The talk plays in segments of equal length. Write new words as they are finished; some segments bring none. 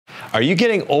Are you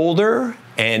getting older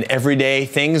and everyday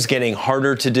things getting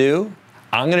harder to do?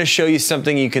 I'm going to show you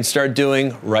something you can start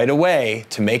doing right away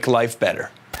to make life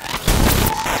better.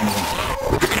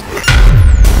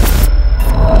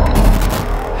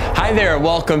 Hi there,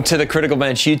 welcome to the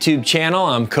Criticalbench YouTube channel.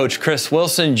 I'm Coach Chris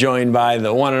Wilson, joined by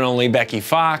the one and only Becky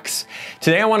Fox.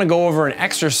 Today I want to go over an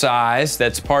exercise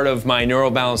that's part of my Neuro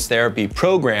Balance Therapy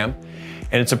program.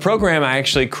 And it's a program I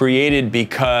actually created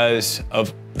because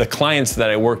of the clients that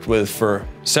I worked with for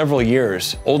several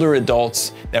years, older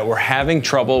adults that were having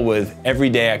trouble with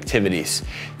everyday activities,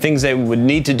 things they would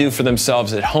need to do for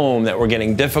themselves at home that were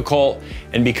getting difficult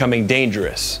and becoming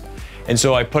dangerous. And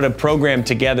so I put a program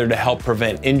together to help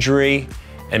prevent injury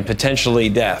and potentially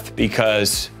death,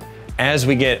 because as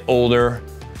we get older,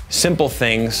 simple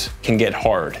things can get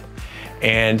hard.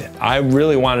 And I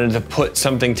really wanted to put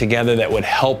something together that would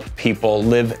help people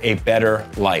live a better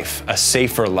life, a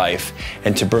safer life,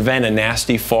 and to prevent a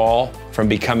nasty fall from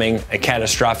becoming a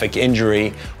catastrophic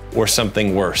injury or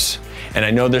something worse. And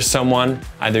I know there's someone,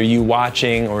 either you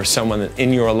watching or someone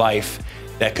in your life,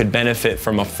 that could benefit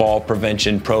from a fall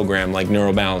prevention program like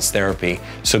Neuro Balance Therapy.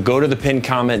 So go to the pinned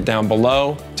comment down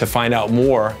below to find out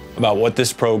more about what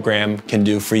this program can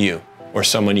do for you or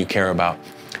someone you care about.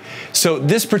 So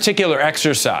this particular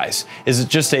exercise is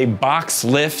just a box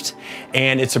lift,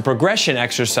 and it's a progression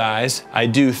exercise. I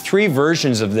do 3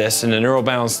 versions of this in the Neuro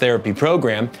Balance Therapy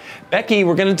program. Becky,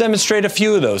 we're gonna demonstrate a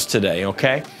few of those today,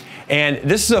 okay? And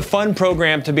this is a fun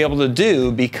program to be able to do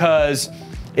because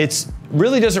it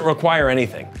really doesn't require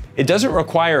anything. It doesn't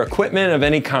require equipment of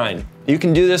any kind. You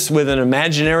can do this with an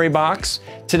imaginary box.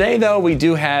 Today though, we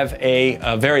do have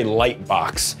a very light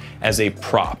box as a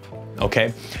prop.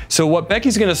 Okay, so what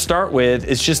Becky's gonna start with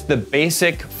is just the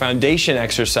basic foundation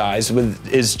exercise,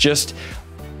 is just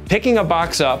picking a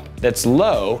box up that's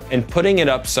low and putting it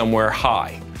up somewhere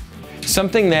high.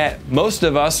 Something that most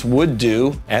of us would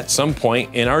do at some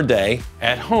point in our day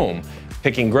at home.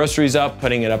 Picking groceries up,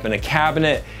 putting it up in a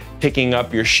cabinet, picking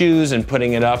up your shoes and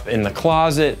putting it up in the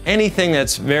closet, anything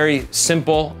that's very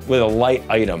simple with a light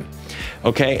item.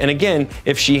 Okay, and again,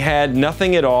 if she had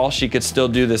nothing at all, she could still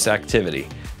do this activity.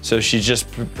 So she's just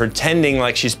pretending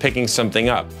like she's picking something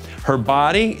up. Her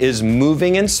body is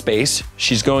moving in space.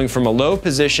 She's going from a low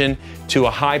position to a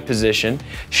high position.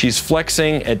 She's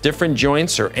flexing at different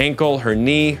joints, her ankle, her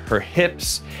knee, her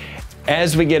hips.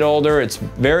 As we get older, it's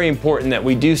very important that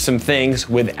we do some things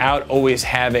without always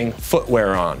having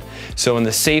footwear on. So in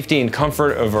the safety and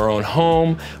comfort of our own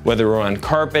home, whether we're on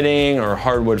carpeting or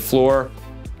hardwood floor,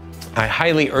 I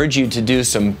highly urge you to do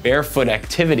some barefoot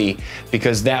activity,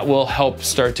 because that will help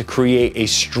start to create a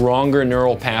stronger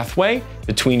neural pathway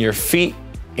between your feet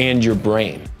and your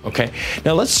brain, okay?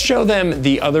 Now let's show them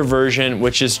the other version,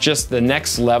 which is just the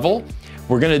next level.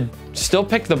 We're gonna still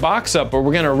pick the box up, but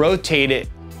we're gonna rotate it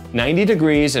 90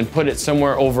 degrees and put it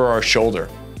somewhere over our shoulder,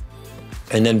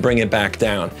 and then bring it back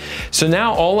down. So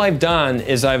now all I've done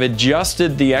is I've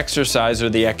adjusted the exercise or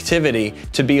the activity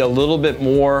to be a little bit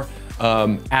more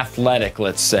athletic,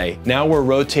 let's say. Now we're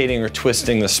rotating or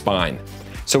twisting the spine.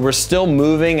 So we're still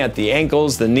moving at the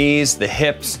ankles, the knees, the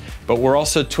hips, but we're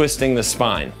also twisting the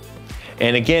spine.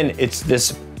 And again, it's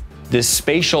this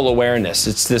spatial awareness.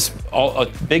 It's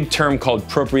a big term called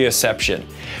proprioception.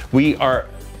 We are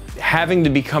having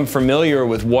to become familiar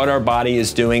with what our body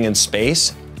is doing in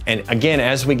space. And again,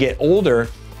 as we get older,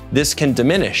 this can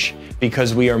diminish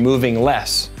because we are moving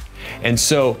less. And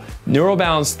so Neuro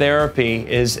Balance Therapy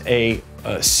is a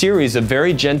series of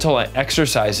very gentle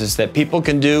exercises that people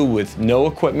can do with no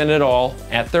equipment at all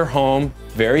at their home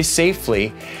very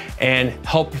safely, and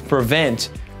help prevent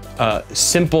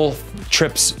simple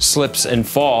trips, slips, and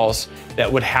falls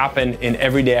that would happen in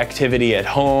everyday activity at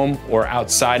home or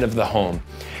outside of the home.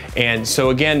 And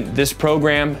so again, this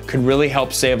program could really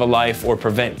help save a life or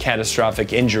prevent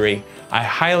catastrophic injury. I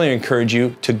highly encourage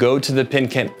you to go to the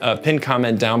pinned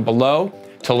comment down below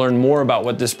to learn more about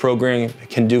what this program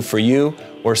can do for you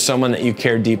or someone that you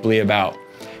care deeply about.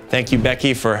 Thank you,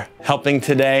 Becky, for helping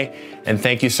today, and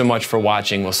thank you so much for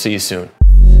watching. We'll see you soon.